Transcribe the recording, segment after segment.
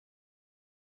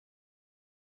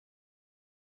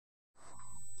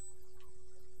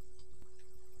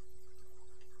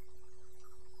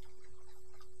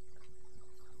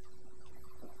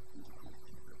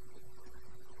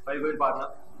you going, partner?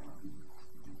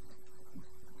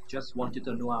 Just wanted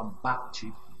to know I'm back,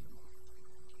 Chief.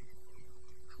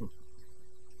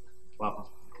 Wow.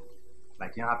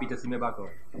 Like you're happy to see me back,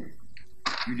 or?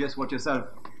 You just watch yourself.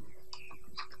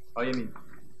 How you mean?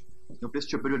 You play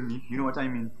stupid with me, you know what I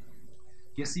mean?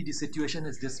 You see, the situation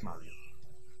is this, Mario.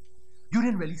 You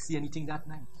didn't really see anything that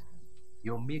night.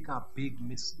 You make a big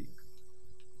mistake.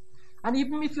 And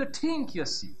even if you think you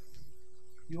see,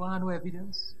 you have no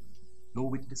evidence, no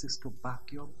witnesses to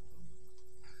back you up.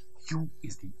 You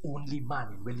is the only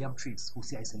man in William Trace who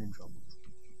see I in trouble.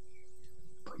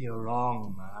 But you're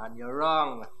wrong, man. You're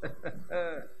wrong.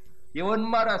 You wouldn't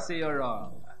matter say you're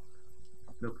wrong.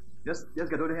 Look, just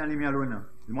get out of here and leave me alone now.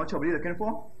 You more trouble you're looking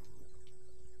for?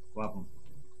 What happened?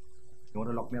 You want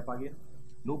to lock me up again?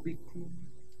 No big thing.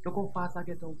 Look how fast I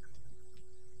get out.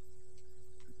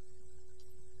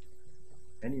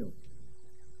 Anyhow,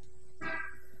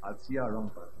 I'll see you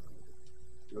around first.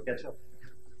 You'll catch up.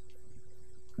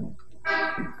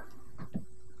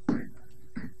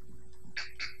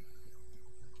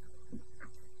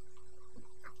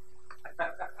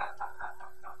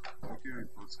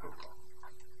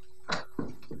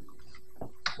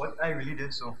 What I really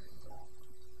did so.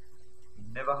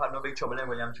 Never had no big trouble in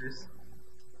William Trace.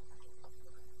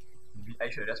 Maybe I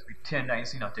should just pretend I ain't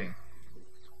see nothing.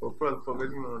 Oh, forget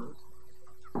me on it.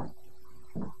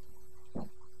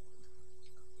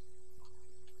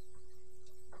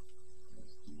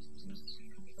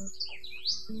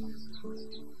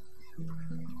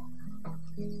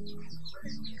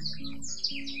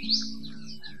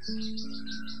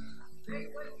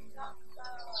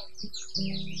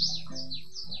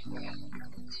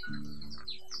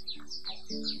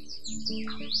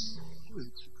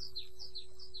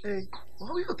 Hey, why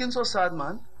are you looking so sad,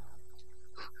 man?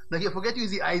 Now you forget you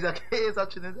use the eyes that case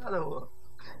at Trinidad or what?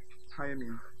 How you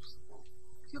mean?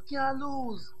 You can't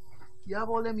lose. You have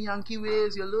all them Yankee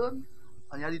ways you learn,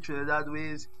 and you have the Trinidad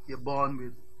ways you're born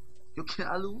with. You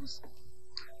can't lose.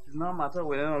 It's not a matter of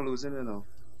winning or losing, you know.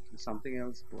 It's something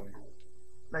else, boy.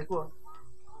 Like what?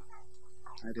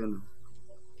 I don't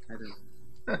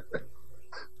know.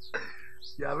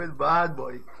 You have it bad,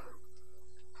 boy.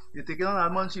 You're taking on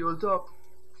Almond, she will talk.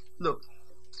 Look,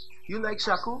 you like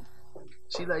Shaku?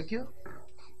 She like you?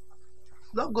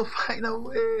 Look, go find a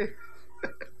way.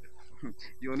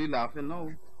 You only laughing now.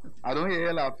 I don't hear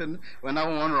you laughing when that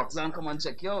woman Roxanne come and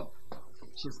check you out.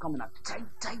 She's coming at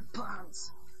tight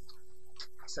pants.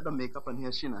 I said the makeup and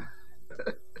hair, she now.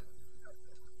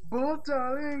 Bo,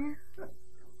 darling,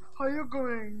 how you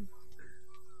going?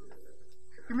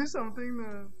 Give me something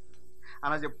now.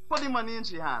 And as you put the money in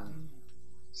your hand,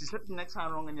 she slipped the next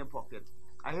hand wrong in your pocket.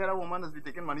 I hear a woman has been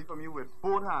taking money from you with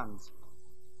both hands.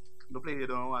 Don't play here,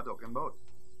 don't know what I'm talking about.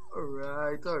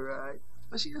 Alright.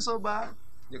 But she is so bad.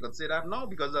 You could say that now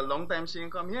because it's a long time she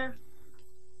ain't come here.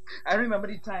 I remember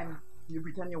the time you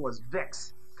pretend you was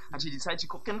vexed and she decided she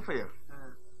cooking for you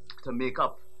to make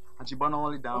up and she burn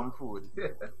all the damn food.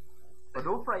 But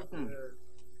don't frighten.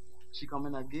 She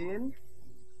coming again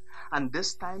and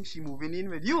this time she moving in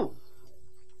with you.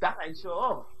 That I sure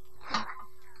of.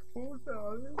 Oh,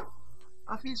 darling.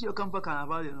 I feel she'll come for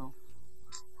Carnival, you know.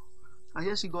 And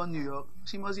here she go to New York.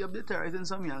 She must be up there terrorizing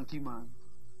some Yankee man.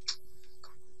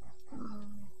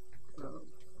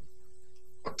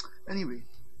 Anyway,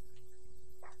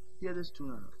 hear this tune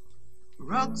now.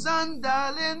 Roxanne,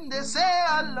 darling, they say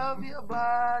I love you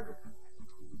bad.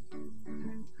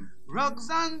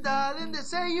 Roxanne, darling, they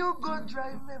say you go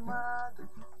drive me mad.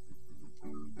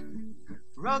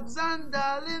 Roxanne,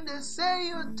 darling, they say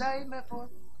you tie me for.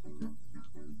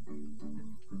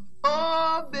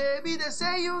 Oh, baby, they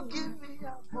say you give me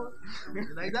a foot.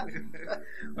 You like that?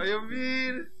 What you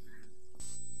mean?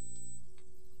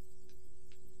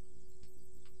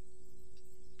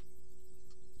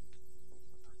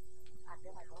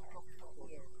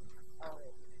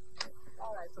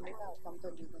 Alright, so maybe I'll come to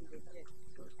you when we get.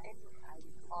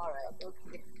 Alright,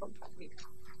 okay.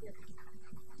 Yes.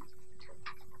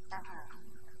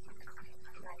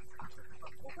 Nice.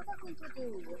 What are we going to do?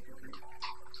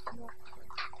 No.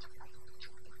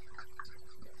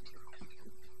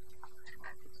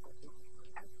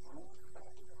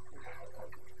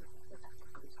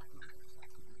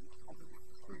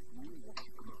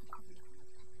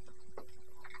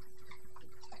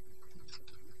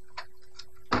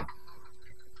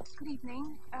 Good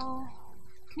evening.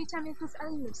 Can you tell me if Miss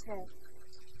Ellen lives here?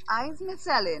 Is Miss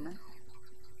Ellen?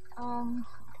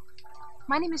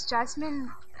 My name is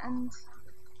Jasmine, and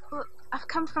well, I've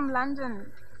come from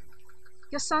London.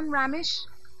 Your son Ramesh,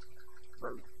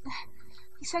 well,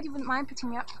 he said he wouldn't mind putting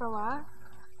me up for a while.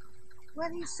 Well,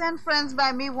 he sent friends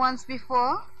by me once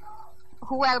before.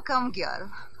 Welcome,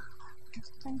 girl.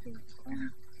 Thank you.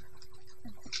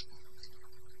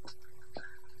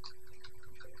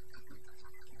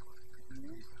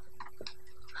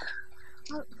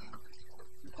 Oh,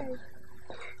 okay.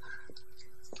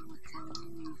 So tell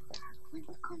me when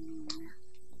you come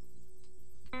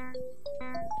in.